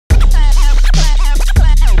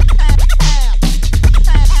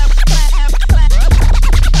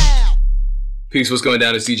Peace, what's going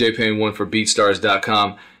down? It's DJ Payne1 for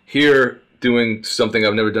BeatStars.com. Here doing something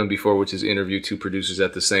I've never done before, which is interview two producers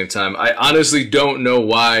at the same time. I honestly don't know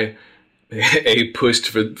why A pushed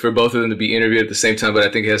for both of them to be interviewed at the same time, but I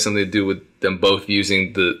think it has something to do with them both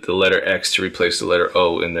using the letter X to replace the letter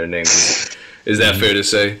O in their names. Is that fair to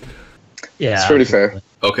say? Yeah. It's pretty fair.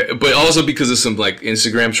 Okay, but also because of some like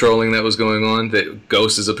Instagram trolling that was going on, that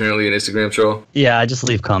Ghxst is apparently an Instagram troll. Yeah, I just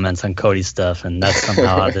leave comments on Cody's stuff, and that's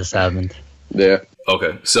somehow how this happened. Yeah.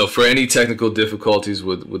 Okay, so for any technical difficulties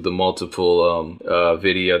with the multiple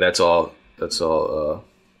video, that's all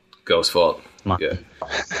Ghxst's fault. Yeah.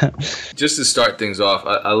 Just to start things off,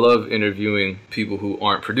 I love interviewing people who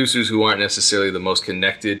aren't producers, who aren't necessarily the most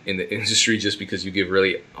connected in the industry, just because you give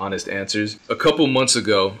really honest answers. A couple months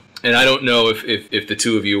ago, and I don't know if the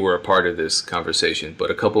two of you were a part of this conversation,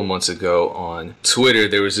 but a couple months ago on Twitter,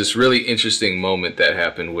 there was this really interesting moment that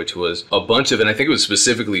happened, which was a bunch of, and I think it was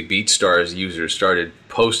specifically BeatStars users, started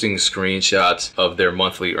posting screenshots of their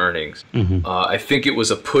monthly earnings. Mm-hmm. I think it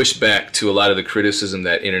was a pushback to a lot of the criticism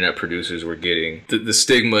that internet producers were getting. The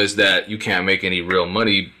stigma is that you can't make any real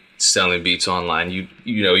money selling beats online.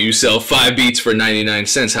 You sell 5 beats for 99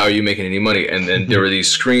 cents. How are you making any money? And then there were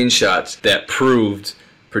these screenshots that proved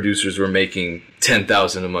producers were making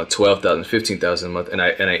 $10,000 a month, $12,000, $15,000 a month. And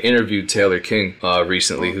I interviewed Taylor King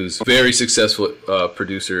recently, who's a very successful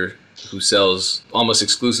producer who sells almost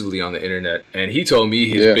exclusively on the internet. And he told me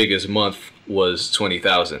his biggest month was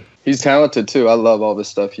 $20,000. He's talented too. I love all this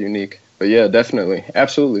stuff unique. But yeah, definitely.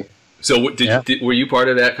 Absolutely. So were you part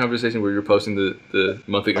of that conversation where you were posting the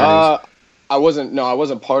monthly earnings? I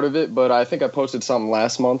wasn't part of it, but I think I posted something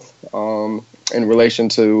last month in relation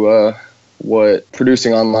to what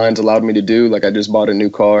producing online's allowed me to do. Like, I just bought a new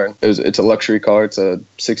car. It's a luxury car. It's a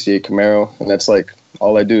 '68 Camaro, and that's like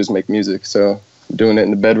all I do is make music. So I'm doing it in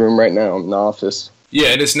the bedroom right now. I'm in the office. Yeah,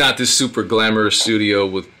 and it's not this super glamorous studio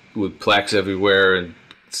with plaques everywhere and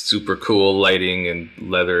super cool lighting and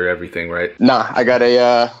leather everything, right? Nah, I got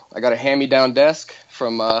a hand-me-down desk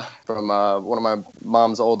from one of my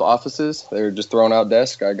mom's old offices. They were just throwing out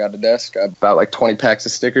desks. I got a desk. I bought like 20 packs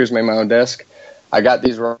of stickers, made my own desk. I got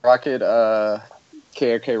these Rocket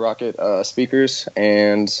KRK Rocket speakers,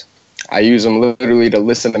 and I use them literally to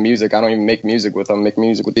listen to music. I don't even make music with them. I make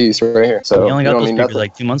music with these right here. So you only got those speakers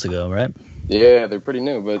like 2 months ago, right? Yeah, they're pretty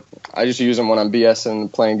new, but I just use them when I'm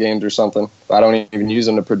BSing, playing games or something. I don't even use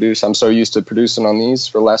them to produce. I'm so used to producing on these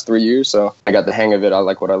for the last 3 years, so I got the hang of it. I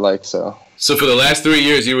like what I like, so. So for the last 3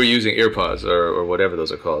 years, you were using earpods or whatever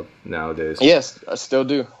those are called nowadays? Yes, I still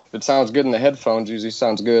do. If it sounds good in the headphones, usually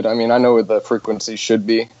sounds good. I mean, I know where the frequency should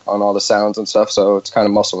be on all the sounds and stuff, so it's kind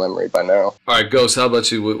of muscle memory by now. All right, Ghxst, how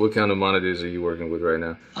about you? What kind of monitors are you working with right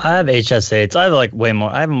now? I have HS8s. I have like way more.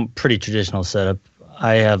 I have a pretty traditional setup.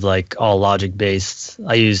 I have like all Logic based.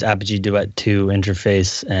 I use Apogee Duet 2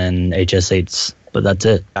 interface and HS8s, but that's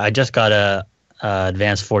it. I just got a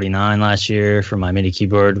Advanced 49 last year for my MIDI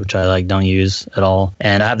keyboard, which I don't use at all.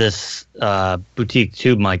 And I have this boutique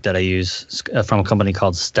tube mic that I use from a company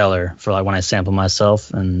called Stellar for like when I sample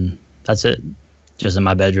myself, and that's it. Just in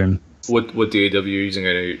my bedroom. What DAW are you using?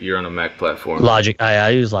 You're on a Mac platform. Logic. I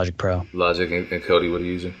use Logic Pro. Logic and Cody, what are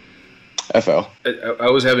you using? FL. I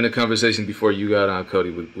was having a conversation before you got on, Cody,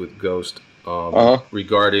 with Ghxst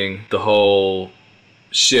regarding the whole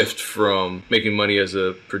shift from making money as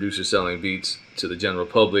a producer selling beats to the general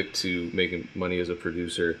public to making money as a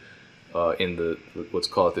producer in the what's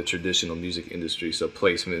called the traditional music industry, so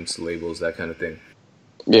placements, labels, that kind of thing.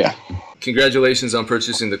 Yeah. Congratulations on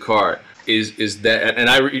purchasing the car. Is that, and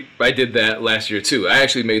I did that last year too. I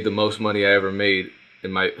actually made the most money I ever made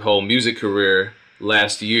in my whole music career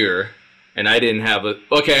last year, and I didn't have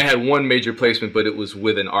I had one major placement, but it was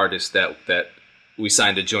with an artist that we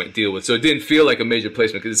signed a joint deal with. So it didn't feel like a major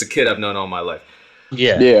placement because it's a kid I've known all my life.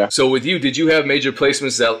 Yeah. Yeah. So with you, did you have major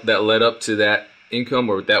placements that led up to that income,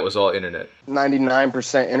 or that was all internet?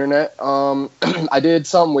 99% internet. I did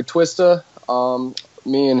something with Twista.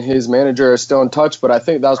 Me and his manager are still in touch, but I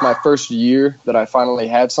think that was my first year that I finally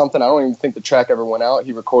had something. I don't even think the track ever went out.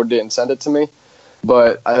 He recorded it and sent it to me.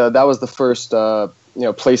 But that was the first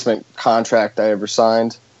placement contract I ever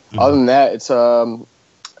signed. Mm-hmm. Other than that, it's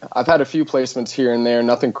I've had a few placements here and there,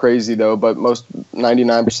 nothing crazy though, but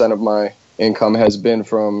 99% of my income has been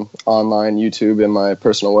from online, YouTube, and my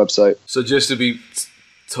personal website. So just to be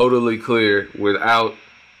totally clear, without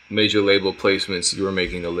major label placements, you were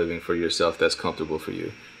making a living for yourself that's comfortable for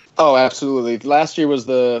you? Oh, absolutely. Last year was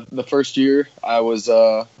the first year. I was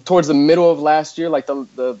towards the middle of last year, like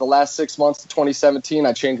the last 6 months of 2017,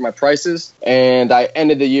 I changed my prices, and I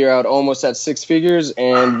ended the year out almost at 6 figures,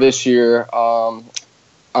 and this year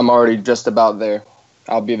I'm already just about there.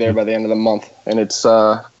 I'll be there by the end of the month, and it's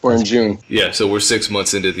we're in June. Yeah, so we're 6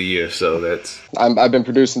 months into the year, so that's. I've been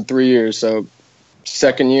producing 3 years, so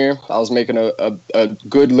second year I was making a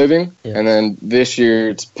good living, and then this year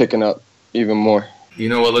it's picking up even more. You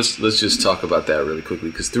know what? Let's just talk about that really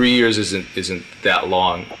quickly, because 3 years isn't that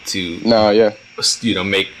long to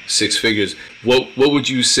make six figures. What would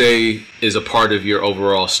you say is a part of your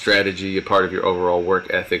overall strategy, a part of your overall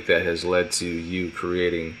work ethic that has led to you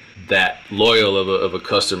creating that loyal of a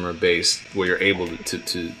customer base where you're able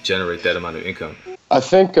to generate that amount of income? I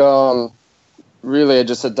think really I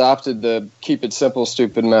just adopted the keep it simple,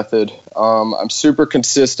 stupid method. I'm super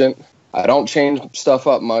consistent. I don't change stuff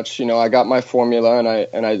up much. I got my formula,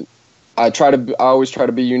 and I always try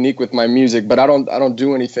to be unique with my music, but I don't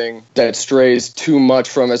do anything that strays too much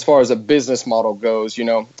from as far as a business model goes.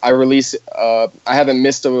 I release I haven't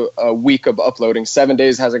missed a week of uploading. 7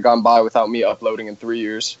 days hasn't gone by without me uploading in 3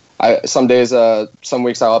 years. Some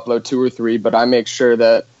weeks I'll upload 2 or 3, but I make sure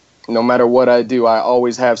that no matter what I do, I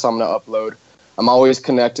always have something to upload. I'm always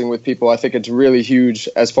connecting with people. I think it's really huge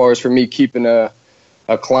as far as for me keeping a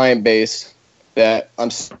client base, that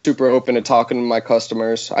I'm super open to talking to my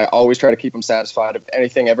customers. I always try to keep them satisfied. If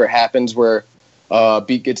anything ever happens where a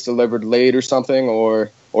beat gets delivered late or something,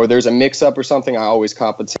 or there's a mix-up or something, I always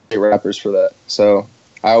compensate rappers for that. So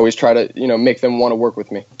I always try to, make them want to work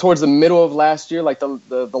with me. Towards the middle of last year, like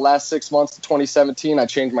the last 6 months of 2017, I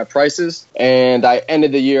changed my prices, and I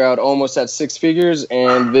ended the year out almost at six figures,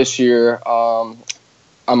 and this year I'm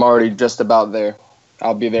already just about there.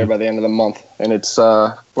 I'll be there by the end of the month, and it's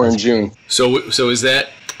we're in June. So is that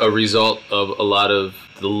a result of a lot of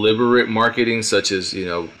deliberate marketing, such as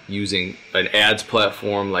using an ads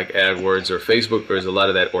platform like AdWords or Facebook, or is a lot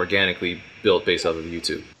of that organically built based off of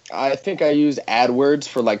YouTube? I think I used AdWords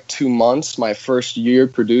for like 2 months, my first year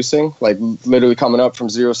producing, like literally coming up from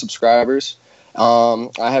 0 subscribers. I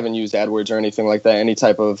haven't used AdWords or anything like that, any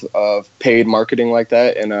type of paid marketing like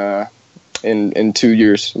that in 2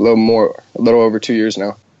 years, a little over 2 years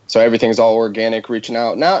now. So everything's all organic, reaching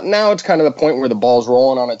out. Now it's kind of the point where the ball's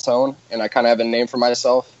rolling on its own, and I kind of have a name for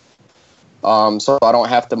myself. So I don't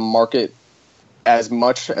have to market as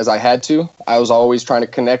much as I had to. I was always trying to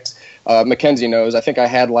connect. Mackenzie knows. I think I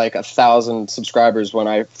had like 1,000 subscribers when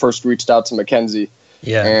I first reached out to Mackenzie.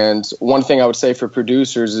 Yeah. And one thing I would say for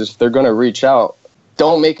producers is if they're going to reach out,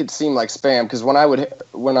 don't make it seem like spam. Because when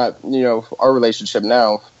our relationship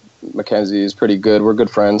now, Mackenzie is pretty good. We're good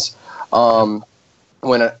friends.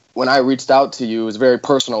 When I reached out to you, it was very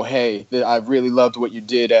personal. Hey, I really loved what you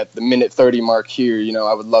did at the minute 30 mark here.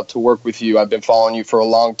 I would love to work with you. I've been following you for a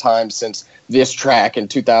long time, since this track in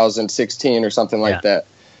 2016 or something like that.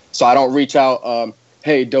 So I don't reach out,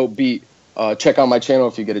 hey, dope beat, check out my channel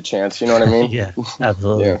if you get a chance. You know what I mean? Yeah,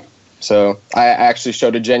 absolutely. Yeah. So I actually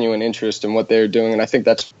showed a genuine interest in what they were doing, and I think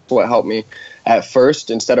that's what helped me at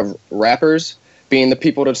first. Instead of rappers being the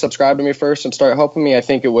people to subscribe to me first and start helping me, I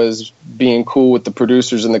think it was being cool with the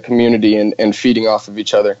producers in the community and feeding off of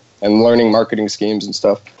each other and learning marketing schemes and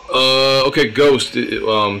stuff. Okay, Ghxst,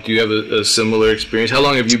 do you have a similar experience? How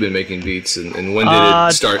long have you been making beats, and when did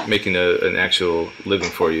it start making an actual living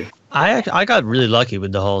for you? I got really lucky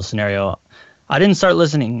with the whole scenario. I didn't start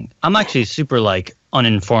listening. I'm actually super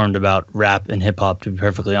uninformed about rap and hip hop, to be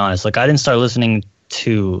perfectly honest. I didn't start listening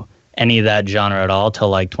to any of that genre at all till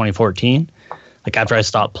 2014. After I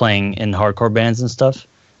stopped playing in hardcore bands and stuff,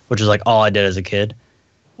 which is all I did as a kid.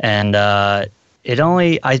 And I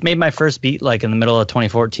made my first beat in the middle of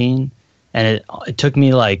 2014, and it took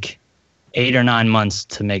me 8 or 9 months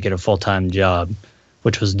to make it a full-time job,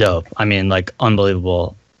 which was dope. I mean,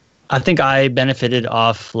 unbelievable. I think I benefited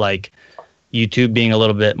off YouTube being a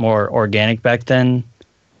little bit more organic back then.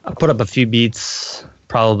 I put up a few beats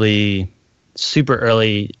probably super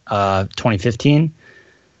early 2015.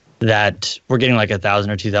 That were getting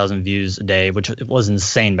 1,000 or 2,000 views a day, which was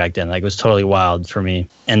insane back then. It was totally wild for me.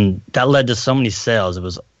 And that led to so many sales. It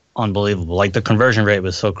was unbelievable. The conversion rate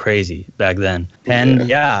was so crazy back then. And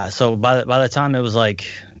so by the time it was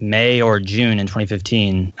May or June in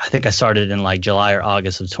 2015, I think I started in July or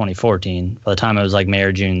August of 2014. By the time it was May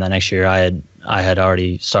or June that next year, I had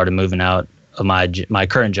already started moving out of my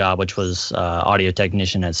current job, which was audio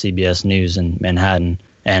technician at CBS News in Manhattan.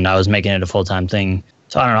 And I was making it a full-time thing.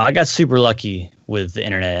 So I don't know. I got super lucky with the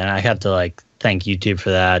internet, and I have to thank YouTube for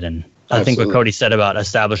that. And I think what Cody said about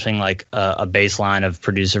establishing a baseline of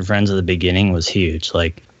producer friends at the beginning was huge.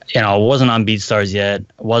 I wasn't on BeatStars yet.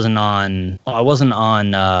 I wasn't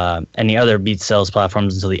on any other beat sales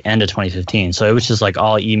platforms until the end of 2015. So it was just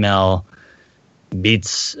all email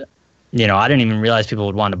beats. I didn't even realize people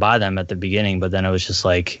would want to buy them at the beginning, but then it was just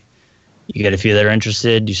You get a few that are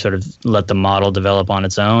interested. You sort of let the model develop on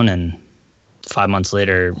its own, and 5 months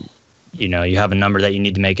later, you know, you have a number that you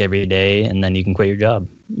need to make every day, and then you can quit your job.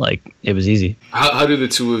 Like, it was easy. How do the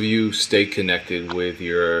two of you stay connected with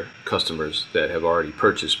your customers that have already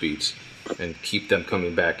purchased beats and keep them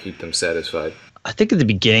coming back, keep them satisfied? I think at the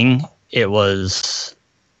beginning, it was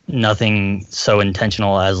nothing so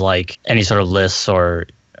intentional as like any sort of lists or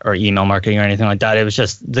email marketing or anything like that. It was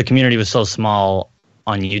just the community was so small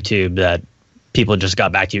on YouTube that people just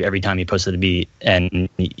got back to you every time you posted a beat, and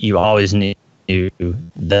you always knew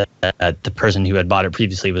that the person who had bought it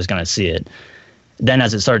previously was going to see it. Then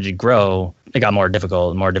as it started to grow, it got more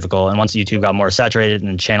difficult and more difficult. And once YouTube got more saturated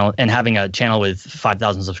and having a channel with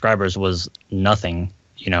 5,000 subscribers was nothing,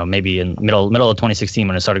 you know, maybe in middle of 2016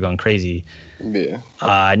 when it started going crazy,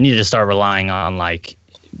 I needed to start relying on like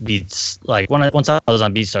beats. Like once I was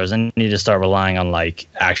on BeatStars, I needed to start relying on like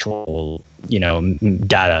actual, you know,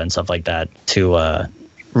 data and stuff like that to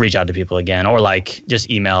reach out to people again, or like just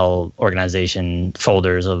email organization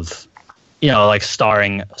folders of, you know, like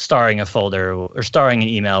starring a folder or starring an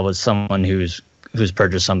email with someone who's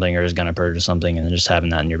purchased something or is going to purchase something, and then just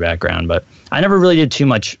having that in your background. But I never really did too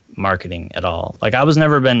much marketing at all. Like I've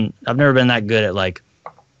never been that good at like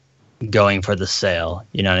going for the sale.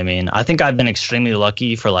 You know what I mean? I think I've been extremely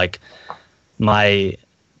lucky for like the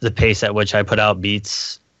pace at which I put out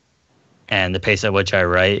beats and the pace at which I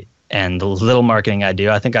write and the little marketing I do.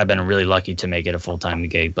 I think I've been really lucky to make it a full-time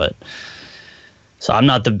gig, but so I'm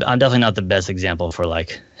definitely not the best example for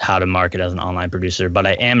like how to market as an online producer, but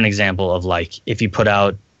I am an example of like, if you put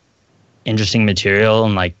out interesting material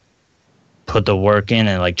and like put the work in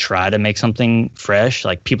and like try to make something fresh,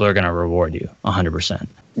 like people are going to reward you 100%.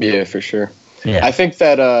 Yeah, for sure. Yeah. I think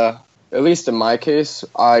that, at least in my case,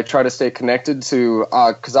 I try to stay connected to,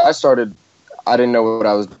 cause I didn't know what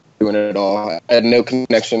I was doing at all. I had no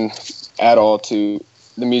connection at all to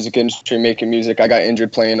the music industry, making music. I got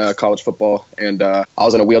injured playing college football, and I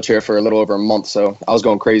was in a wheelchair for a little over a month, so I was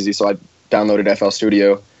going crazy. So I downloaded FL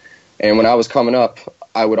Studio, and when I was coming up,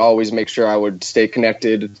 I would always make sure I would stay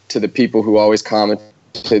connected to the people who always commented.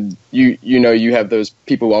 You know, you have those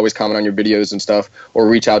people who always comment on your videos and stuff, or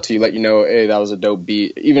reach out to you, let you know, hey, that was a dope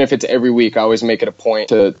beat. Even if it's every week, I always make it a point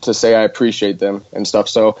to say I appreciate them and stuff.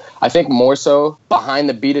 So I think more so behind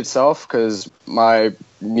the beat itself, because my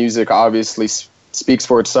music obviously speaks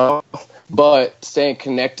for itself, but staying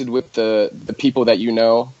connected with the people that you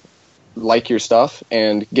know like your stuff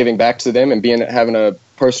and giving back to them and having a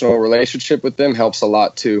personal relationship with them helps a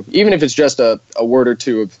lot too. Even if it's just a word or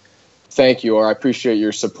two of thank you or I appreciate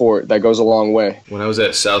your support, that goes a long way. When I was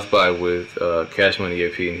at South by with Cash Money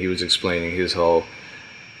AP, and he was explaining his whole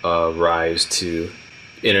rise to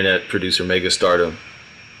internet producer mega stardom,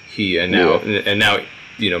 and now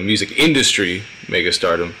you know, music industry mega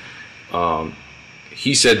stardom.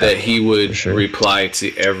 He said that he would reply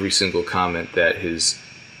to every single comment that his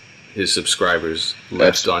subscribers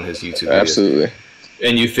left on his YouTube video. Absolutely.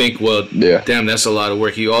 And you think, well, damn, that's a lot of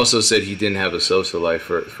work. He also said he didn't have a social life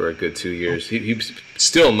for a good 2 years. He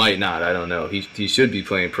still might not. I don't know. He should be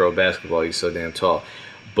playing pro basketball. He's so damn tall.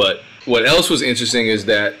 But what else was interesting is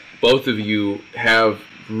that both of you have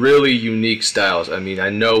really unique styles. I mean, I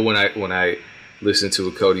know when I listen to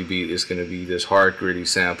a Cody beat, it's going to be this hard, gritty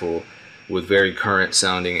sample with very current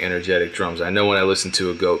sounding energetic drums. I know when I listen to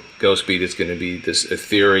a Ghxst beat, it's going to be this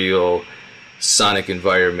ethereal sonic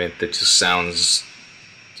environment that just sounds,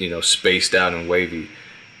 you know, spaced out and wavy.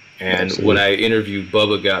 And Absolutely. When I interviewed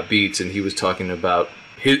Bubba Got Beats and he was talking about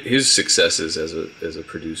his successes as a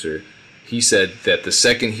producer, he said that the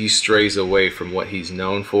second he strays away from what he's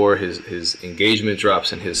known for, his engagement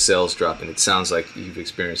drops and his sales drop, and it sounds like you've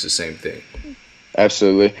experienced the same thing.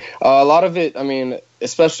 Absolutely. A lot of it, I mean,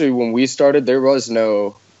 especially when we started, there was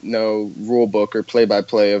no rule book or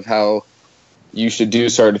play-by-play of how you should do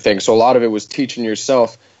certain things. So a lot of it was teaching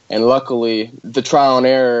yourself. And luckily, the trial and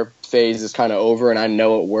error phase is kind of over, and I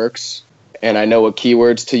know it works. And I know what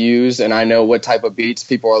keywords to use, and I know what type of beats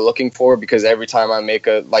people are looking for, because every time I make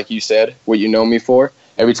like you said, what you know me for,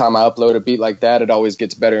 every time I upload a beat like that, it always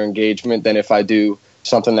gets better engagement than if I do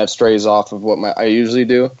something that strays off of what I usually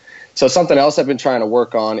do. So something else I've been trying to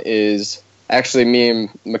work on is actually me and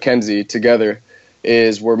Mackenzie together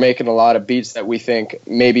is we're making a lot of beats that we think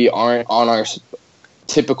maybe aren't on our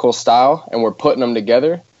typical style, and we're putting them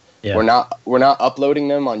together. Yeah. We're not uploading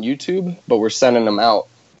them on YouTube, but we're sending them out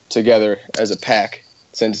together as a pack.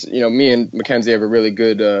 Since, you know, me and Mackenzie have a really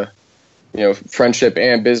good, you know, friendship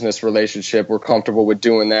and business relationship, we're comfortable with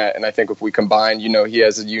doing that. And I think if we combine, you know, he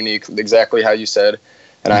has a unique, exactly how you said,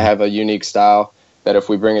 and I have a unique style, that if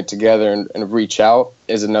we bring it together and reach out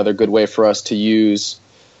is another good way for us to use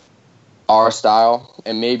our style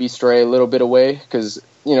and maybe stray a little bit away, because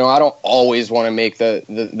you know I don't always want to make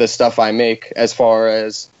the stuff I make, as far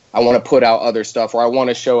as I want to put out other stuff, or I want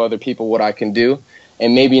to show other people what I can do,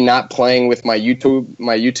 and maybe not playing with my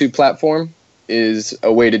YouTube platform is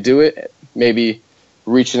a way to do it. Maybe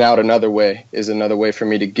reaching out another way is another way for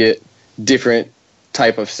me to get different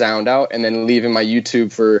type of sound out, and then leaving my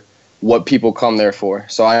YouTube for what people come there for.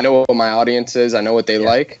 So I know what my audience is, I know what they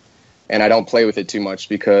like, and I don't play with it too much,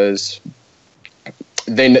 because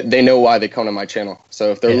they know why they come to my channel.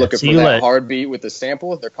 So if they're looking for that hard beat with the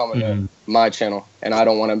sample, they're coming to my channel, and I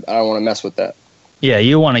don't want to mess with that. Yeah,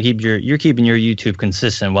 you want to keep you're keeping your YouTube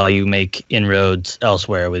consistent while you make inroads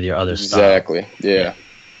elsewhere with your other stuff. Exactly. Yeah.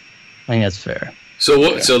 I think that's fair.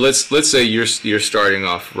 So so let's say you're starting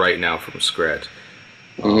off right now from scratch.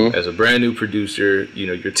 As a brand new producer, you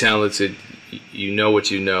know, you're talented, you know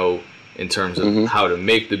what you know in terms of how to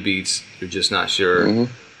make the beats, you're just not sure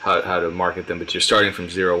how to market them, but you're starting from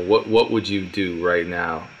zero. What would you do right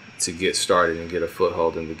now to get started and get a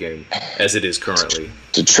foothold in the game as it is currently?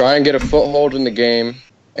 To try and get a foothold in the game,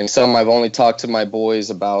 and something I've only talked to my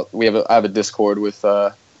boys about, I have a Discord with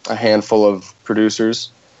a handful of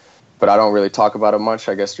producers, but I don't really talk about it much.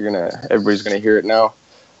 I guess everybody's gonna hear it now.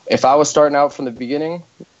 If I was starting out from the beginning,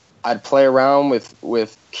 I'd play around with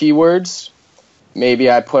keywords.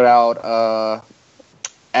 Maybe I put out a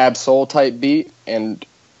Ab-Soul type beat, and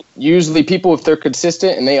usually people, if they're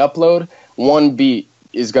consistent and they upload, one beat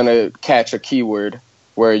is going to catch a keyword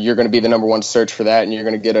where you're going to be the #1 search for that, and you're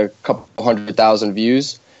going to get a couple 100,000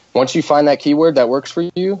 views. Once you find that keyword that works for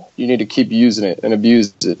you, you need to keep using it and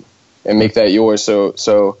abuse it and make that yours,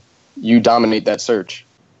 so you dominate that search.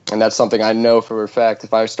 And that's something I know for a fact.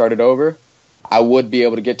 If I started over, I would be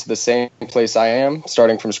able to get to the same place I am,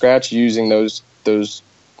 starting from scratch, using those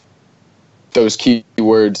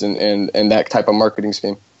keywords and that type of marketing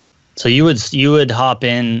scheme. So you would hop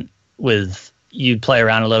in with, you'd play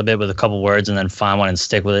around a little bit with a couple words and then find one and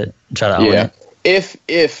stick with it and try to own it?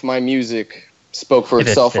 If my music spoke for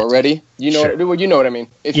itself already, you know what I mean.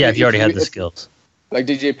 If you already had the skills. Like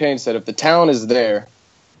DJ Payne said, if the talent is there,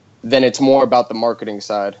 then it's more about the marketing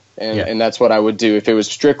side, and that's what I would do. If it was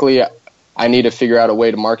strictly, I need to figure out a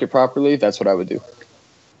way to market properly, that's what I would do.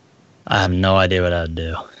 I have no idea what I would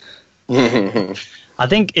do. I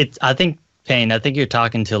think Payne, I think you're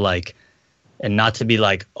talking to like, and not to be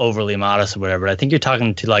like overly modest or whatever, but I think you're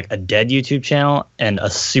talking to like a dead YouTube channel and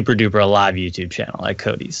a super duper alive YouTube channel like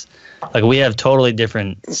Cody's. Like we have totally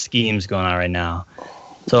different schemes going on right now.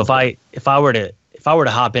 So if I were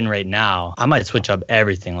to hop in right now, I might switch up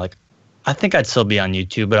everything. Like, I think I'd still be on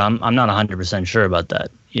YouTube, but I'm not 100% sure about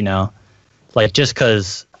that, you know? Like, just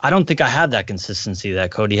because I don't think I have that consistency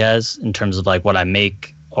that Cody has in terms of, like, what I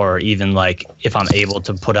make, or even, like, if I'm able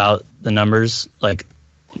to put out the numbers, like,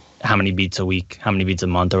 how many beats a week, how many beats a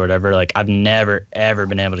month or whatever. Like, I've never, ever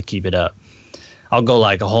been able to keep it up. I'll go,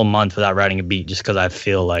 like, a whole month without writing a beat just because I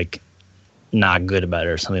feel, like, not good about it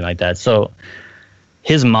or something like that. So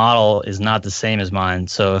his model is not the same as mine.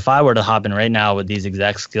 So if I were to hop in right now with these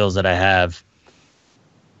exact skills that I have,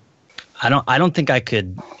 I don't think I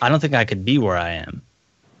could be where I am.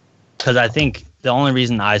 Because I think the only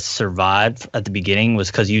reason I survived at the beginning was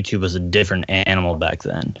because YouTube was a different animal back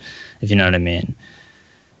then, if you know what I mean.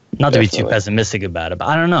 Not to be too pessimistic about it, but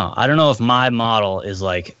I don't know. I don't know if my model is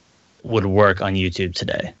like would work on YouTube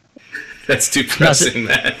today. That's depressing,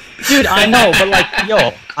 man. Dude, I know, but like,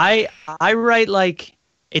 yo, I write like,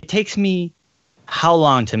 it takes me how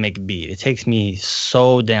long to make a beat? It takes me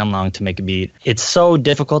so damn long to make a beat. It's so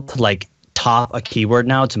difficult to like top a keyword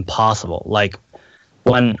now. It's impossible. Like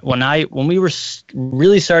when we were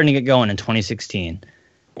really starting to get going in 2016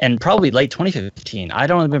 and probably late 2015,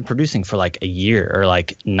 I'd only been producing for like a year or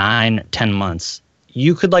like 9-10 months.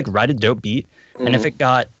 You could like write a dope beat, and if it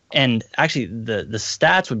got, and actually the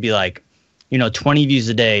stats would be like, you know, 20 views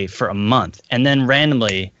a day for a month. And then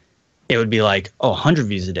randomly it would be like, 100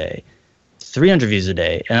 views a day, 300 views a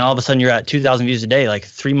day. And all of a sudden you're at 2,000 views a day, like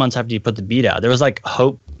 3 months after you put the beat out. There was like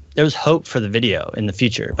hope. There was hope for the video in the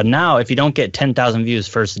future. But now if you don't get 10,000 views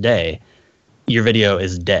first day, your video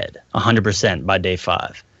is dead 100% by day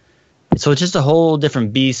 5. So it's just a whole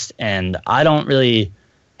different beast. And I don't really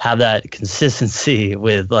have that consistency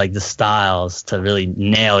with like the styles to really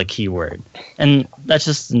nail a keyword, and that's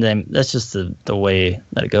just the way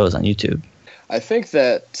that it goes on YouTube. I think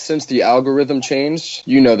that since the algorithm changed,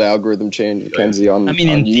 you know, the algorithm changed, Mackenzie, on I mean,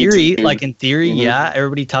 on in theory, yeah,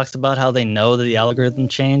 everybody talks about how they know that the algorithm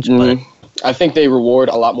changed, but I think they reward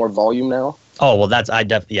a lot more volume now. Oh, well,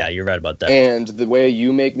 yeah, you're right about that. And the way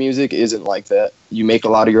you make music isn't like that. You make a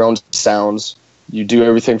lot of your own sounds. you do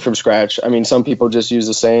everything from scratch. I mean, some people just use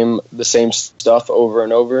the same stuff over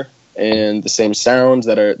and over, and the same sounds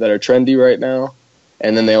that are trendy right now,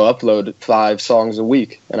 and then they'll upload 5 songs a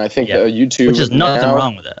week. And I think YouTube, which is nothing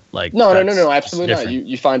wrong with that. Like, no, absolutely not.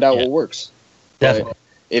 You find out what works. Definitely.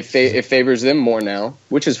 It favors them more now,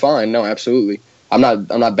 which is fine. No, absolutely. I'm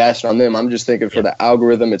not bashing on them. I'm just thinking for the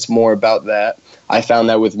algorithm, it's more about that. I found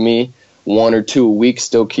that with me, 1 or 2 a week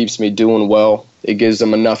still keeps me doing well. It gives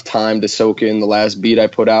them enough time to soak in the last beat I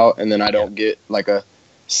put out, and then I don't get like a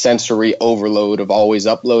sensory overload of always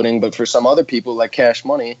uploading. But for some other people like Cash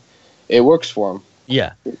Money, it works for them.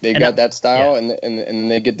 Yeah, they got that style,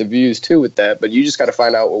 and they get the views too with that. But you just got to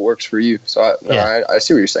find out what works for you. So I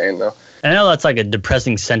see what you're saying though. I know that's like a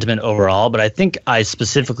depressing sentiment overall, but I think I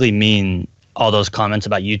specifically mean all those comments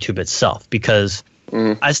about YouTube itself, because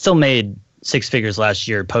I still made 6 figures last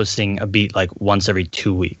year posting a beat like once every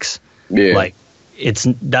 2 weeks. Yeah. Like this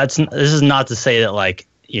is not to say that like,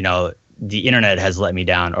 you know, the internet has let me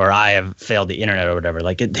down or I have failed the internet or whatever.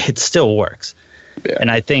 Like it still works. Yeah.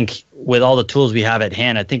 And I think with all the tools we have at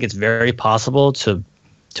hand, I think it's very possible to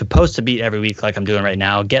post a beat every week like I'm doing right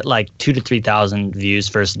now, get like 2,000 to 3,000 views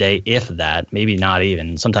first day, if that, maybe not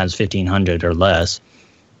even, sometimes 1,500 or less,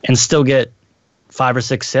 and still get 5 or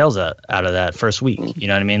 6 sales out of that first week. You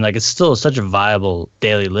know what I mean? Like it's still such a viable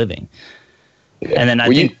daily living. Yeah. And then I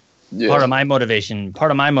think part of my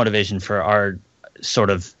motivation for our sort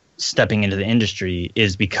of stepping into the industry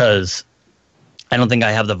is because I don't think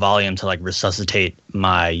I have the volume to like resuscitate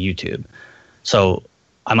my YouTube. So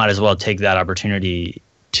I might as well take that opportunity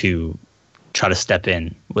to try to step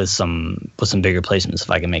in with some bigger placements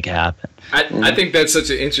if I can make it happen. I think that's such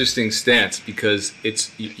an interesting stance, because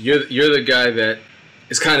you're the guy that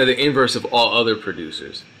is kind of the inverse of all other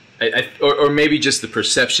producers, or maybe just the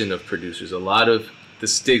perception of producers. A lot of the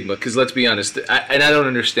stigma, because let's be honest, I don't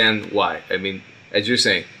understand why. I mean, as you're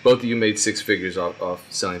saying, both of you made 6 figures off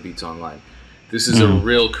selling beats online. This is a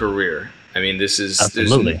real career. I mean, this is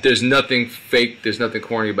there's nothing fake, there's nothing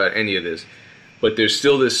corny about any of this. But there's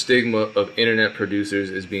still this stigma of internet producers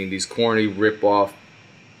as being these corny, rip-off,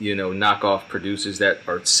 you know, knockoff producers that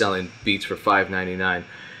are selling beats for $5.99,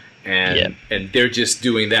 and they're just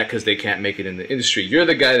doing that because they can't make it in the industry. You're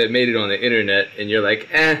the guy that made it on the internet, and you're like,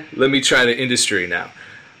 let me try the industry now.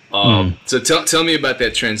 So tell me about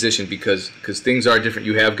that transition, because things are different.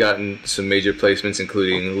 You have gotten some major placements,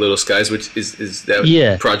 including Little Skies, which is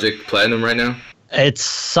that project platinum right now? It's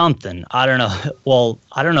something. I don't know. Well,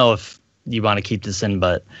 I don't know if you want to keep this in,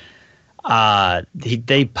 but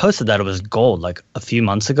they posted that it was gold like a few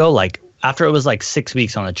months ago, like after it was like 6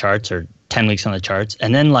 weeks on the charts or 10 weeks on the charts,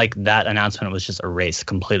 and then like that announcement was just erased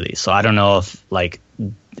completely. So I don't know if like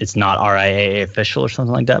it's not RIAA official or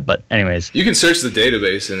something like that, but anyways, you can search the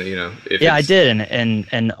database, and you know I did,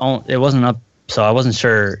 and it wasn't up, so I wasn't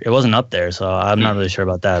sure it wasn't up there, so I'm not really sure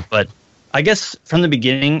about that. But I guess from the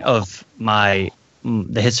beginning of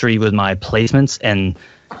the history with my placements and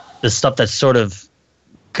the stuff that sort of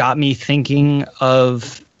got me thinking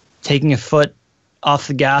of taking a foot off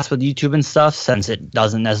the gas with YouTube and stuff, since it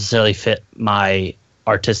doesn't necessarily fit my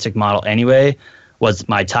artistic model anyway, was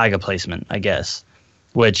my Tyga placement, I guess,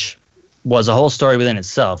 which was a whole story within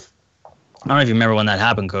itself. I don't know if you remember when that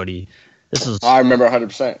happened, Cody. I remember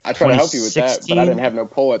 100%. I tried to help you with that, but I didn't have no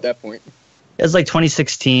pull at that point. It was like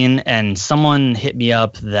 2016, and someone hit me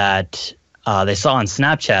up that they saw on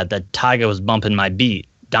Snapchat that Tyga was bumping my beat,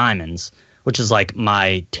 Diamonds, which is like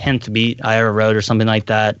my 10th beat I ever wrote or something like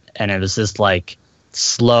that. And it was this like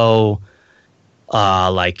slow,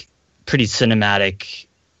 like pretty cinematic,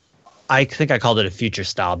 I think I called it a future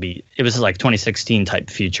style beat. It was like 2016 type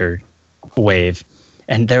future wave.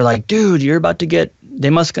 And they're like, dude, you're about to get, they're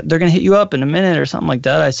going to hit you up in a minute or something like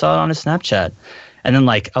that. I saw it on a Snapchat. And then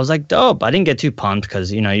like, I was like, dope. I didn't get too pumped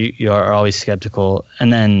because, you know, you are always skeptical.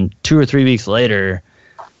 And then 2 or 3 weeks later,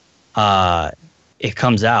 it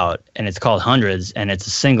comes out, and it's called Hundreds, and it's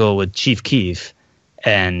a single with Chief Keef,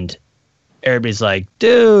 and everybody's like,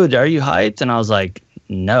 dude, are you hyped? And I was like,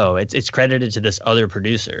 no, it's credited to this other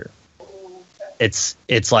producer. It's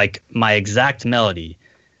like my exact melody,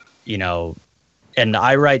 you know, and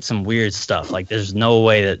I write some weird stuff. Like there's no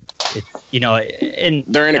way that it, you know, and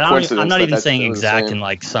they're in a coincidence. I'm not even saying exact in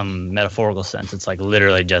like some metaphorical sense. It's like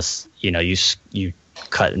literally just, you know, you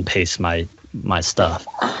cut and paste my stuff.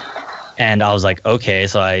 And I was like, okay.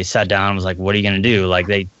 So I sat down and was like, what are you going to do? Like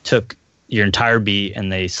they took your entire beat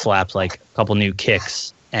and they slapped like a couple new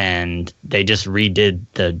kicks, and they just redid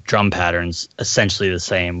the drum patterns essentially the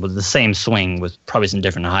same, with the same swing with probably some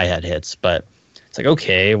different hi-hat hits. But it's like,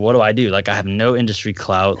 okay, what do I do? Like I have no industry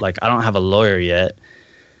clout. Like I don't have a lawyer yet.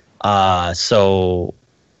 So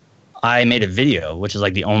I made a video, which is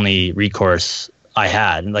like the only recourse I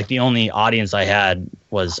had. And like the only audience I had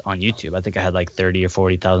was on YouTube. I think I had like 30 or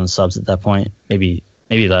 40,000 subs at that point, maybe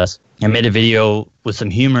less. I made a video with some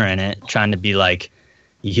humor in it, trying to be like,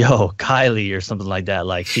 yo, Kylie or something like that.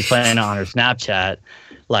 Like, she's playing on her Snapchat.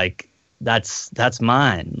 Like, that's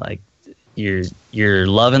mine. Like, you're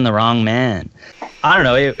loving the wrong man. I don't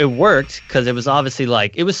know. It worked because it was obviously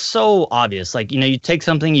like, it was so obvious. Like, you know, you take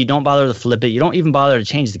something, you don't bother to flip it. You don't even bother to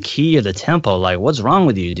change the key or the tempo. Like, what's wrong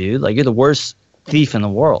with you, dude? Like, you're the worst thief in the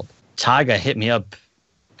world. Tyga hit me up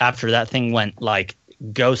after that thing went like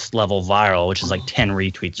ghost level viral, which is like 10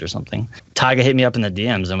 retweets or something. Tyga hit me up in the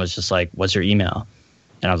DMs and was just like, what's your email?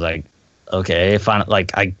 And I was like, okay, fine.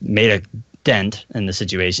 Like, I made a dent in the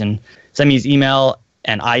situation. Sent me his email,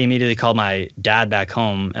 and I immediately called my dad back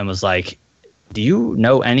home and was like, do you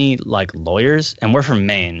know any like lawyers? And we're from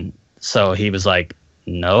Maine. So he was like,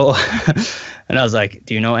 no. And I was like,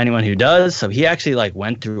 do you know anyone who does? So he actually like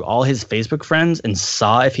went through all his Facebook friends and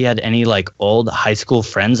saw if he had any like old high school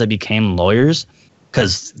friends that became lawyers.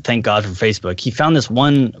 Because thank God for Facebook. He found this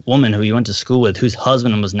one woman who he went to school with whose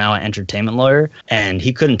husband was now an entertainment lawyer. And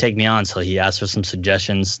he couldn't take me on, so he asked for some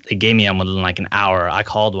suggestions. They gave me them within like an hour. I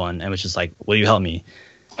called one and was just like, will you help me?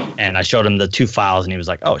 And I showed him the 2 files and he was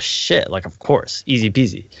like, oh shit, like of course, easy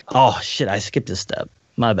peasy. Oh shit, I skipped a step.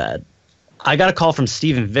 My bad. I got a call from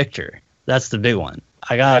Stephen Victor. That's the big one.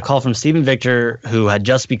 I got a call from Stephen Victor, who had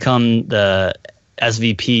just become the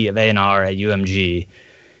SVP of A&R at UMG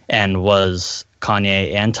and was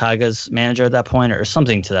Kanye and Tyga's manager at that point or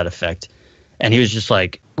something to that effect. And he was just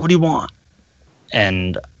like, what do you want?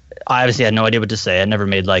 And I obviously had no idea what to say. I'd never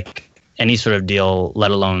made like any sort of deal, let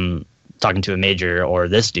alone talking to a major or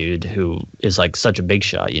this dude who is like such a big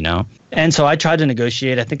shot, you know? And so I tried to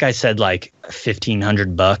negotiate. I think I said like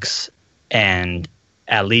 $1,500 and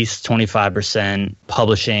at least 25%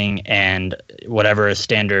 publishing and whatever a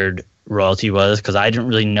standard royalty was, because I didn't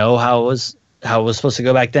really know how it was supposed to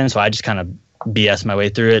go back then. So I just kind of BS my way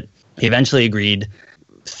through it. He eventually agreed.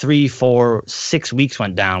 3, 4, 6 weeks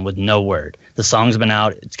went down with no word. The song's been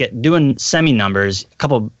out. It's doing semi numbers, a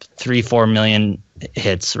couple 3-4 million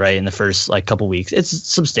hits right in the first like couple weeks. It's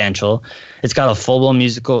substantial. It's got a full-blown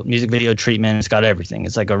music video treatment. It's got everything.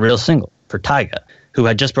 It's like a real single for Tyga, who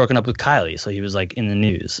had just broken up with Kylie, so he was like in the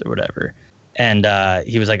news or whatever. And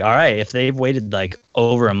he was like, all right, if they've waited like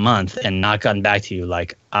over a month and not gotten back to you,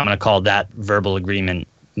 like I'm gonna call that verbal agreement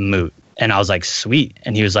moot. And I was like, sweet.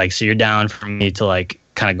 And he was like, so you're down for me to like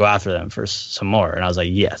kind of go after them for some more? And I was like,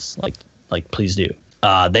 yes, like please do.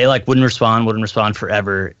 They like wouldn't respond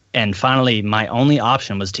forever. And finally, my only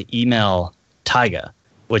option was to email Tyga,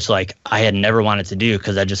 which like I had never wanted to do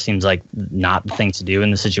because that just seems like not the thing to do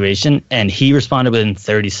in the situation. And he responded within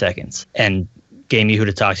 30 seconds and gave me who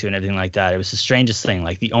to talk to and everything like that. It was the strangest thing.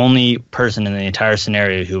 Like the only person in the entire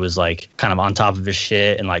scenario who was like kind of on top of his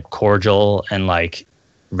shit and like cordial and like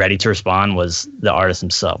ready to respond was the artist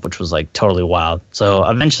himself, which was like totally wild. So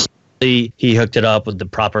eventually he hooked it up with the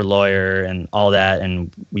proper lawyer and all that, and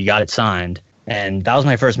we got it signed. And that was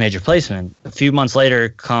my first major placement. A few months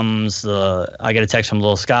later I get a text from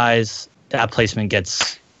Lil Skies. That placement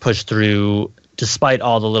gets pushed through despite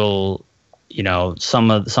all the little, you know,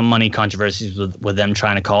 some money controversies with them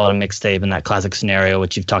trying to call it a mixtape and that classic scenario,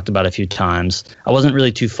 which you've talked about a few times. I wasn't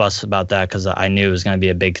really too fussed about that because I knew it was going to be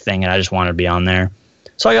a big thing and I just wanted to be on there.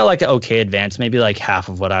 So I got like an okay advance, maybe like half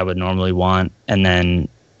of what I would normally want. And then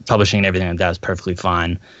publishing and everything like that was perfectly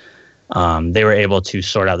fine. They were able to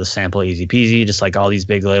sort out the sample easy peasy, just like all these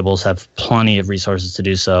big labels have plenty of resources to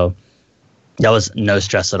do so. That was no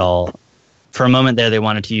stress at all. For a moment there, they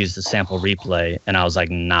wanted to use the sample replay, and I was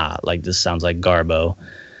like, nah, like this sounds like Garbo.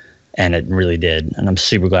 And it really did. And I'm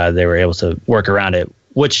super glad they were able to work around it,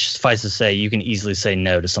 which, suffice to say, you can easily say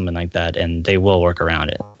no to something like that, and they will work around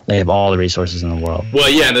it. They have all the resources in the world. Well,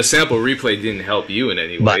 yeah, and the sample replay didn't help you in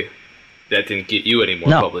any way. That didn't get you any more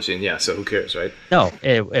publishing. Yeah, so who cares, right? No,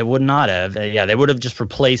 it would not have. Yeah, they would have just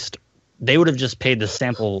paid the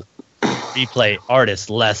sample replay artist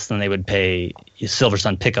less than they would pay Silver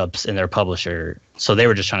Sun Pickups in their publisher. So they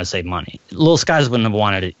were just trying to save money. Lil Skies wouldn't have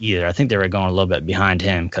wanted it either. I think they were going a little bit behind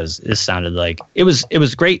him because this sounded like it was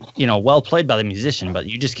great, you know, well played by the musician, but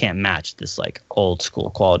you just can't match this like old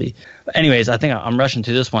school quality. But anyways, I think I'm rushing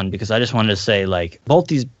through this one because I just wanted to say like both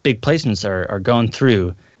these big placements are going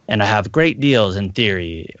through. And I have great deals in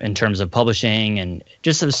theory in terms of publishing and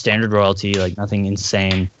just a standard royalty, like nothing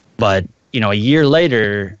insane. But, you know, a year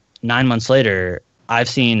later, 9 months later, I've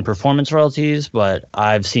seen performance royalties, but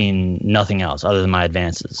I've seen nothing else other than my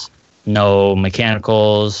advances. No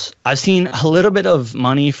mechanicals. I've seen a little bit of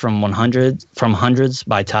money from hundreds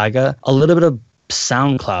by Tyga, a little bit of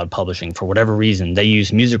SoundCloud publishing, for whatever reason, they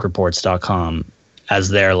use musicreports.com as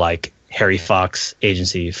their like Harry Fox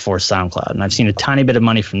agency for SoundCloud. And I've seen a tiny bit of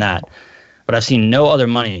money from that, but I've seen no other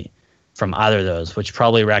money from either of those, which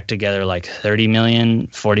probably racked together like 30 million,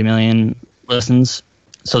 40 million listens.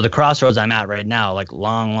 So the crossroads I'm at right now, like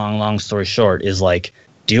long story short, is like,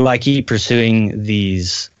 do I keep pursuing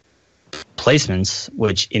these placements,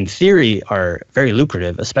 which in theory are very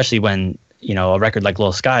lucrative, especially when, you know, a record like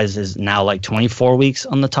Little Skies is now like 24 weeks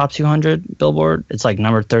on the top 200 Billboard. It's like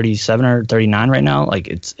number 37 or 39 right now. Like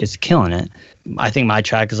it's killing it. I think my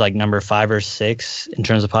track is like number 5 or 6 in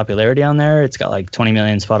terms of popularity on there. It's got like 20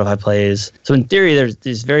 million Spotify plays. So in theory, there's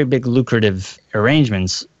these very big lucrative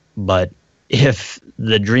arrangements. But if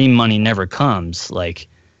the dream money never comes, like,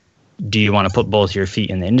 do you want to put both your feet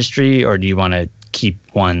in the industry, or do you want to keep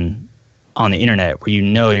one on the internet where you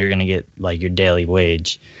know you're going to get like your daily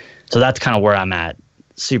wage? So that's kind of where I'm at.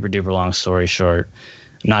 Super duper long story short.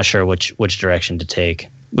 I'm not sure which direction to take.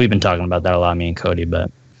 We've been talking about that a lot, me and Cody,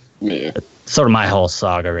 but yeah, it's sort of my whole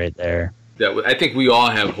saga right there. I think we all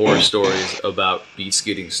have horror stories about beats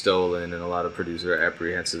getting stolen, and a lot of producers are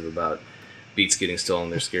apprehensive about beats getting stolen.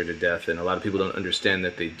 They're scared to death, and a lot of people don't understand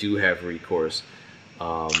that they do have recourse.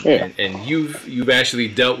 And you've actually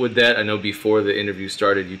dealt with that. I know before the interview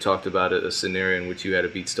started, you talked about a scenario in which you had a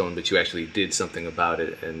beat stolen, but you actually did something about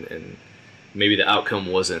it, and maybe the outcome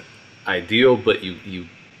wasn't ideal, but you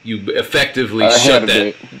effectively shut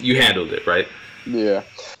that. You handled it, right? Yeah.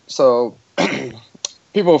 So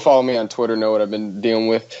people who follow me on Twitter know what I've been dealing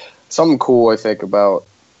with. Something cool, I think, about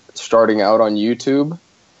starting out on YouTube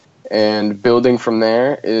and building from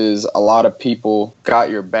there is a lot of people got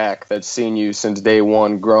your back that's seen you since day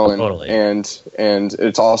one growing. Totally. And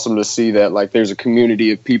it's awesome to see that like there's a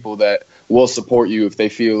community of people that will support you if they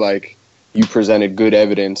feel like you presented good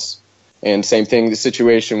evidence. And same thing, the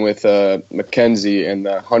situation with Mackenzie and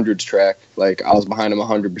the Hundreds track. Like, I was behind him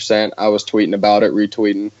 100%. I was tweeting about it,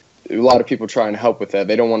 retweeting. A lot of people try and help with that.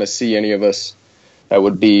 They don't want to see any of us that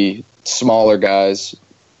would be smaller guys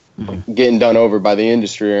getting done over by the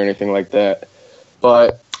industry or anything like that.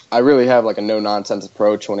 But I really have like a no-nonsense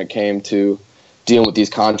approach when it came to dealing with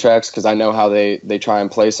these contracts, because I know how they try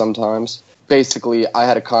and play sometimes. Basically, I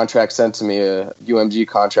had a contract sent to me, a UMG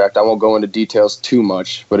contract. I won't go into details too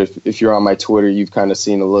much, but if you're on my Twitter, you've kind of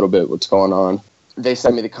seen a little bit what's going on. They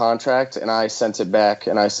sent me the contract, and I sent it back,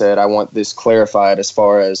 and I said, I want this clarified as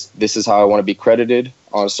far as this is how I want to be credited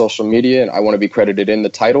on social media, and I want to be credited in the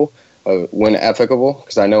title when applicable,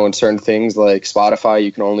 because I know in certain things like Spotify,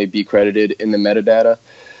 you can only be credited in the metadata.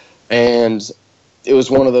 And it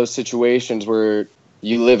was one of those situations where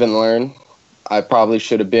you live and learn. I probably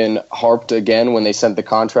should have been harped again when they sent the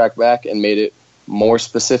contract back and made it more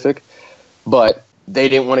specific, but they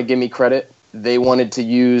didn't want to give me credit. They wanted to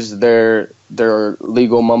use their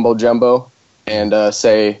legal mumbo jumbo and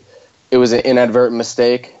say it was an inadvertent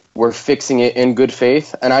mistake. We're fixing it in good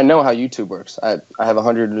faith. And I know how YouTube works. I have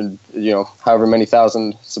 100 and, however many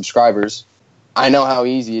thousand subscribers. I know how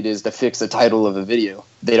easy it is to fix the title of a video.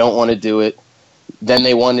 They don't want to do it. Then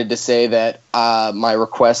they wanted to say that my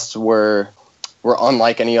requests were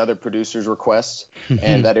unlike any other producer's requests,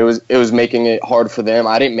 and that it was making it hard for them.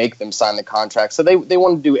 I didn't make them sign the contract. So they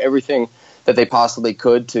wanted to do everything that they possibly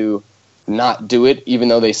could to not do it, even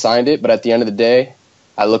though they signed it. But at the end of the day,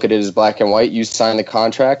 I look at it as black and white. You signed the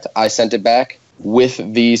contract. I sent it back with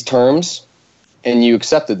these terms, and you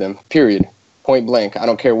accepted them, period. Point blank. I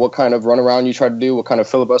don't care what kind of runaround you try to do, what kind of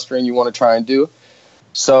filibustering you want to try and do.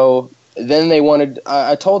 So then they wanted,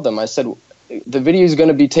 I told them, I said, the video is going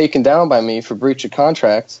to be taken down by me for breach of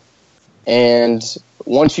contract, and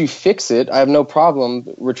once you fix it, I have no problem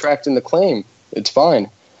retracting the claim. It's fine.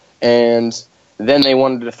 And then they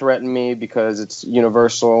wanted to threaten me because it's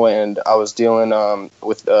Universal, and I was dealing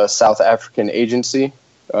with a South African agency,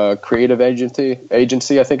 creative agency,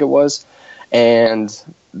 I think it was, and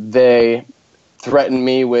they threatened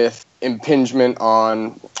me with impingement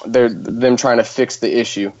on them trying to fix the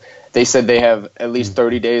issue. They said they have at least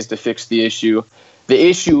 30 days to fix the issue. The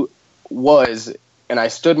issue was, and I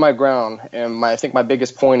stood my ground, and I think my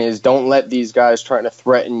biggest point is, don't let these guys trying to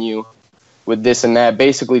threaten you with this and that,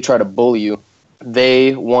 basically try to bully you.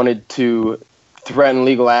 They wanted to threaten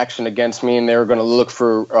legal action against me, and they were going to look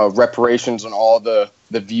for reparations on all the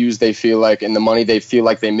views they feel like and the money they feel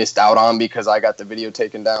like they missed out on because I got the video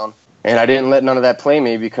taken down. And I didn't let none of that play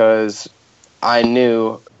me because I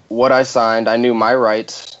knew what I signed. I knew my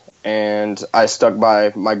rights. And I stuck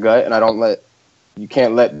by my gut, and you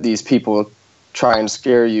can't let these people try and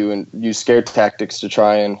scare you and use scare tactics to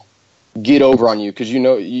try and get over on you, because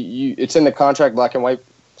it's in the contract, black and white,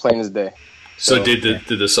 plain as day. So did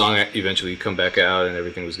the song eventually come back out and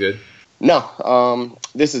everything was good? No,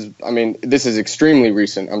 this is extremely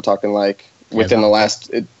recent. I'm talking like within the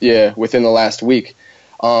last week.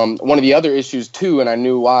 One of the other issues too, and I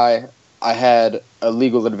knew why I had a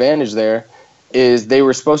legal advantage there, is they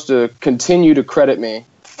were supposed to continue to credit me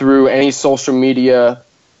through any social media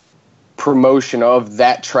promotion of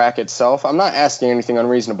that track itself. I'm not asking anything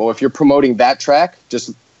unreasonable. If you're promoting that track,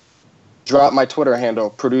 just drop my Twitter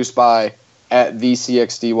handle, produced by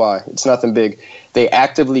 @the_Cxdy. It's nothing big. They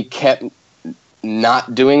actively kept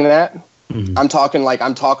not doing that. Mm-hmm. I'm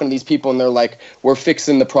talking to these people and they're like, we're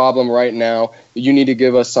fixing the problem right now. You need to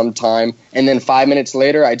give us some time. And then 5 minutes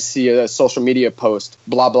later, I'd see a social media post,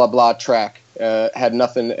 blah, blah, blah track, had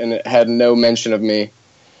nothing and it had no mention of me.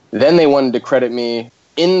 Then they wanted to credit me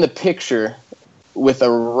in the picture with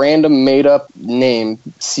a random made-up name,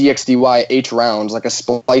 Cxdy H rounds, like a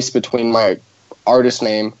splice between my artist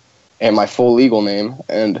name and my full legal name.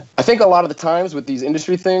 And I think a lot of the times with these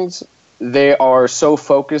industry things, they are so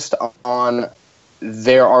focused on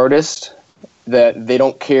their artist that they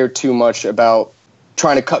don't care too much about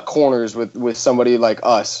trying to cut corners with somebody like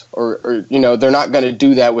us. Or you know, they're not going to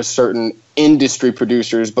do that with certain industry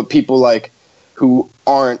producers, but people like who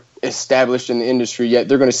aren't established in the industry yet,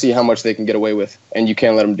 they're going to see how much they can get away with, and you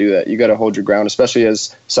can't let them do that. You got to hold your ground, especially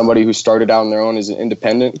as somebody who started out on their own as an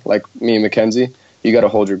independent, like me and Mackenzie. You got to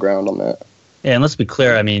hold your ground on that. Yeah, and let's be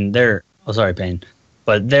clear. I mean, sorry, Payne,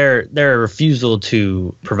 but their refusal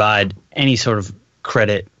to provide any sort of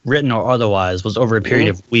credit, written or otherwise, was over a period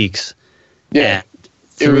of weeks. Yeah,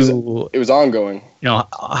 it was ongoing. You know,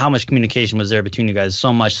 how much communication was there between you guys?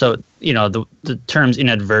 So much. So, you know, the terms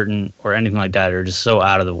inadvertent or anything like that are just so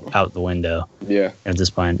out the window. Yeah. At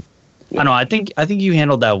this point. Yeah. I know. I think you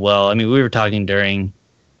handled that well. I mean, we were talking during.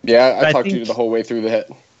 Yeah, I talked to you the whole way through the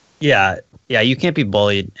hit. Yeah. Yeah, you can't be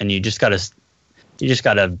bullied, and you just gotta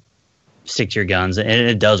stick to your guns, and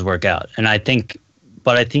it does work out. And I think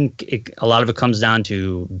a lot of it comes down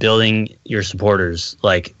to building your supporters.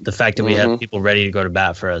 Like the fact that we have people ready to go to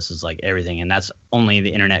bat for us is like everything, and that's only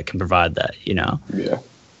the internet can provide that, you know? Yeah.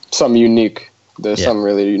 Something unique. There's something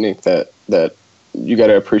really unique that you got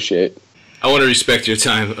to appreciate. I want to respect your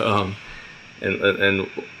time and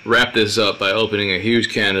wrap this up by opening a huge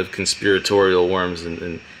can of conspiratorial worms.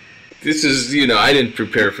 And this is, you know, I didn't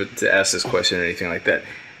prepare to ask this question or anything like that.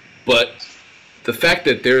 But the fact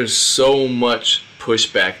that there's so much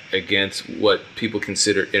pushback against what people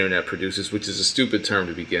consider internet producers, which is a stupid term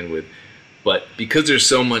to begin with, but because there's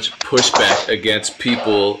so much pushback against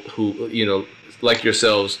people who, you know, like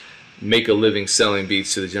yourselves, make a living selling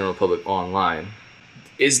beats to the general public online,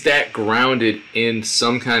 is that grounded in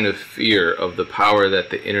some kind of fear of the power that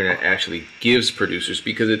the internet actually gives producers?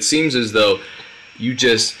 Because it seems as though you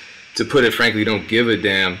just, to put it frankly, don't give a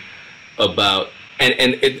damn about.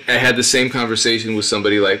 I had the same conversation with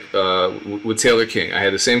somebody like with Taylor King. I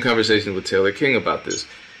had the same conversation with Taylor King about this,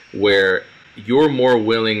 where you're more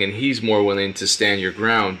willing and he's more willing to stand your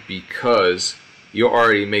ground because you're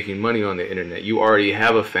already making money on the internet. You already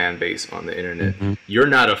have a fan base on the internet. Mm-hmm. You're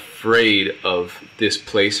not afraid of this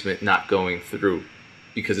placement not going through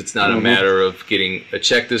because it's not a matter of getting a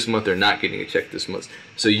check this month or not getting a check this month.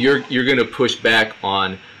 So you're going to push back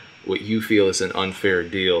on what you feel is an unfair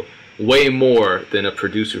deal way more than a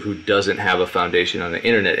producer who doesn't have a foundation on the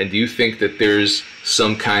internet. And do you think that there's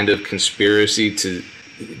some kind of conspiracy to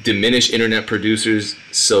diminish internet producers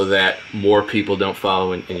so that more people don't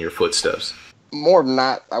follow in your footsteps? More than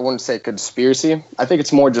that, I wouldn't say conspiracy. I think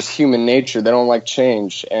it's more just human nature. They don't like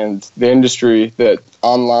change. And the industry, the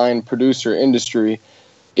online producer industry,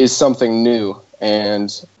 is something new.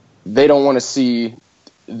 And they don't want to see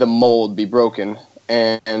the mold be broken.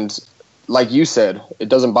 And like you said, it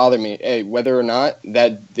doesn't bother me. Hey, whether or not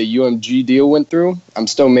that the UMG deal went through, I'm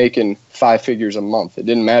still making 5 figures a month. It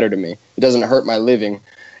didn't matter to me. It doesn't hurt my living.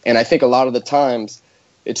 And I think a lot of the times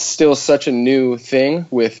it's still such a new thing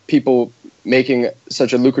with people making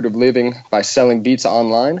such a lucrative living by selling beats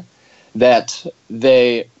online that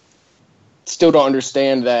they still don't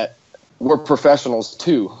understand that we're professionals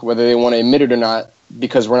too, whether they want to admit it or not.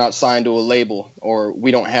 Because we're not signed to a label or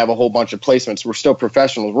we don't have a whole bunch of placements. We're still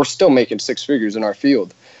professionals. We're still making 6 figures in our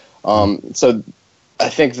field. So I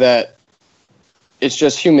think that it's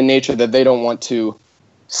just human nature that they don't want to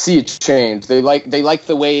see it change. They like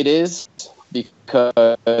the way it is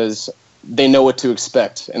because they know what to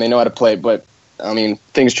expect and they know how to play. But, I mean,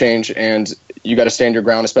 things change and you got to stand your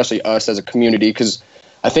ground, especially us as a community, because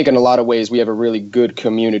I think in a lot of ways we have a really good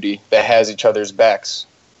community that has each other's backs.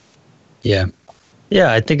 Yeah.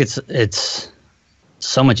 Yeah, I think it's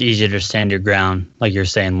so much easier to stand your ground, like you're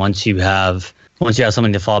saying, once you have once you have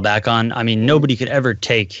something to fall back on, I mean, nobody could ever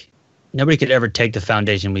take the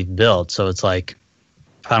foundation we've built. So it's like,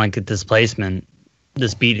 if I don't get this placement,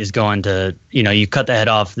 this beat is going to, you cut the head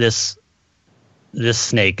off this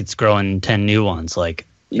snake, it's growing 10 new ones. Like,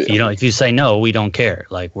 if you say no, we don't care.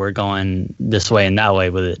 Like, we're going this way and that way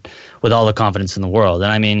with it, with all the confidence in the world.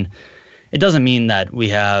 And I mean, it doesn't mean that we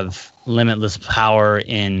have limitless power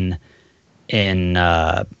in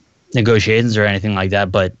negotiations or anything like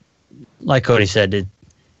that. But like Cody said,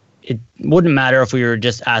 it wouldn't matter if we were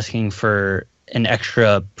just asking for an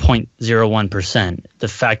extra 0.01%. The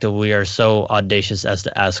fact that we are so audacious as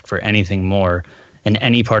to ask for anything more in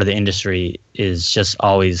any part of the industry is just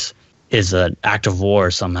always is an act of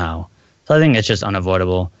war somehow. So I think it's just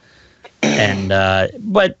unavoidable. And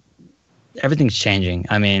but everything's changing.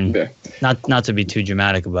 I mean, not to be too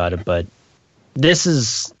dramatic about it, but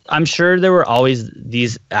I'm sure there were always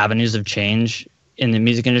these avenues of change in the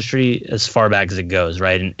music industry as far back as it goes,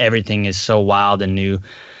 right? And everything is so wild and new,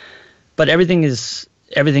 but everything is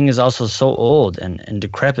also so old and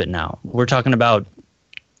decrepit now. You were talking about,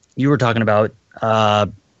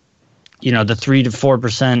 the 3 to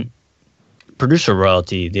 4% producer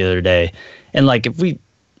royalty the other day. And like, if we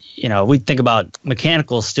think about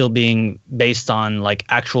mechanical still being based on like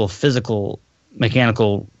actual physical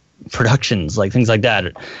mechanical productions, like things like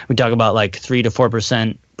that. We talk about like 3 to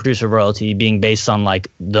 4% producer royalty being based on like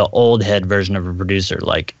the old head version of a producer,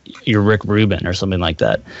 like your Rick Rubin or something like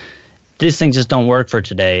that. These things just don't work for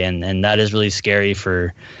today, and that is really scary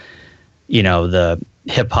for, the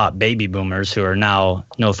hip hop baby boomers who are now,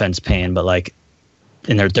 no offense, paying, but like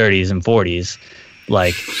in their 30s and 40s.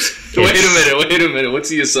 Like, wait a minute. What's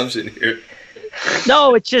the assumption here?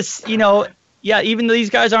 No, it's just, even though these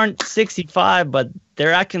guys aren't 65, but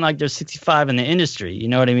they're acting like they're 65 in the industry. You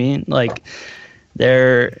know what I mean? Like,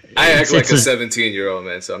 I act like a 17-year-old,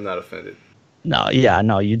 man, so I'm not offended. No,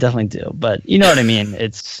 you definitely do. But you know what I mean?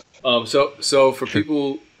 It's so for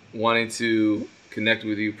people wanting to connect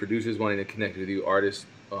with you, producers wanting to connect with you, artists,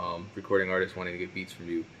 recording artists wanting to get beats from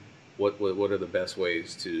you, what are the best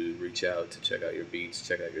ways to reach out, to check out your beats,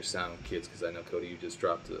 check out your sound kits? Because I know, Cody, you just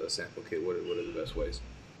dropped a sample kit. What are the best ways?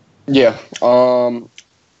 Yeah,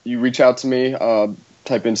 you reach out to me,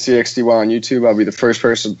 type in Cxdy on YouTube. I'll be the first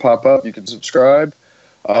person to pop up. You can subscribe.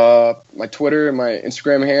 My Twitter and my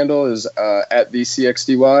Instagram handle is at the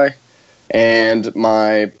Cxdy, and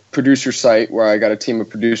my producer site, where I got a team of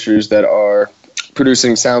producers that are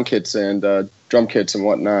producing sound kits and drum kits and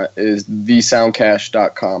whatnot, is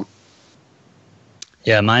thesoundcache.com.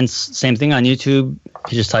 Yeah, mine's same thing on YouTube.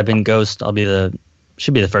 You just type in Ghost.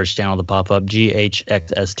 Should be the first channel to pop up,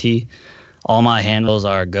 Ghxst. All my handles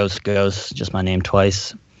are Ghost, just my name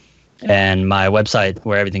twice. And my website,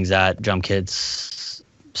 where everything's at, drum kits,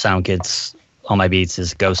 sound kits, all my beats,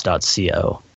 is ghost.co.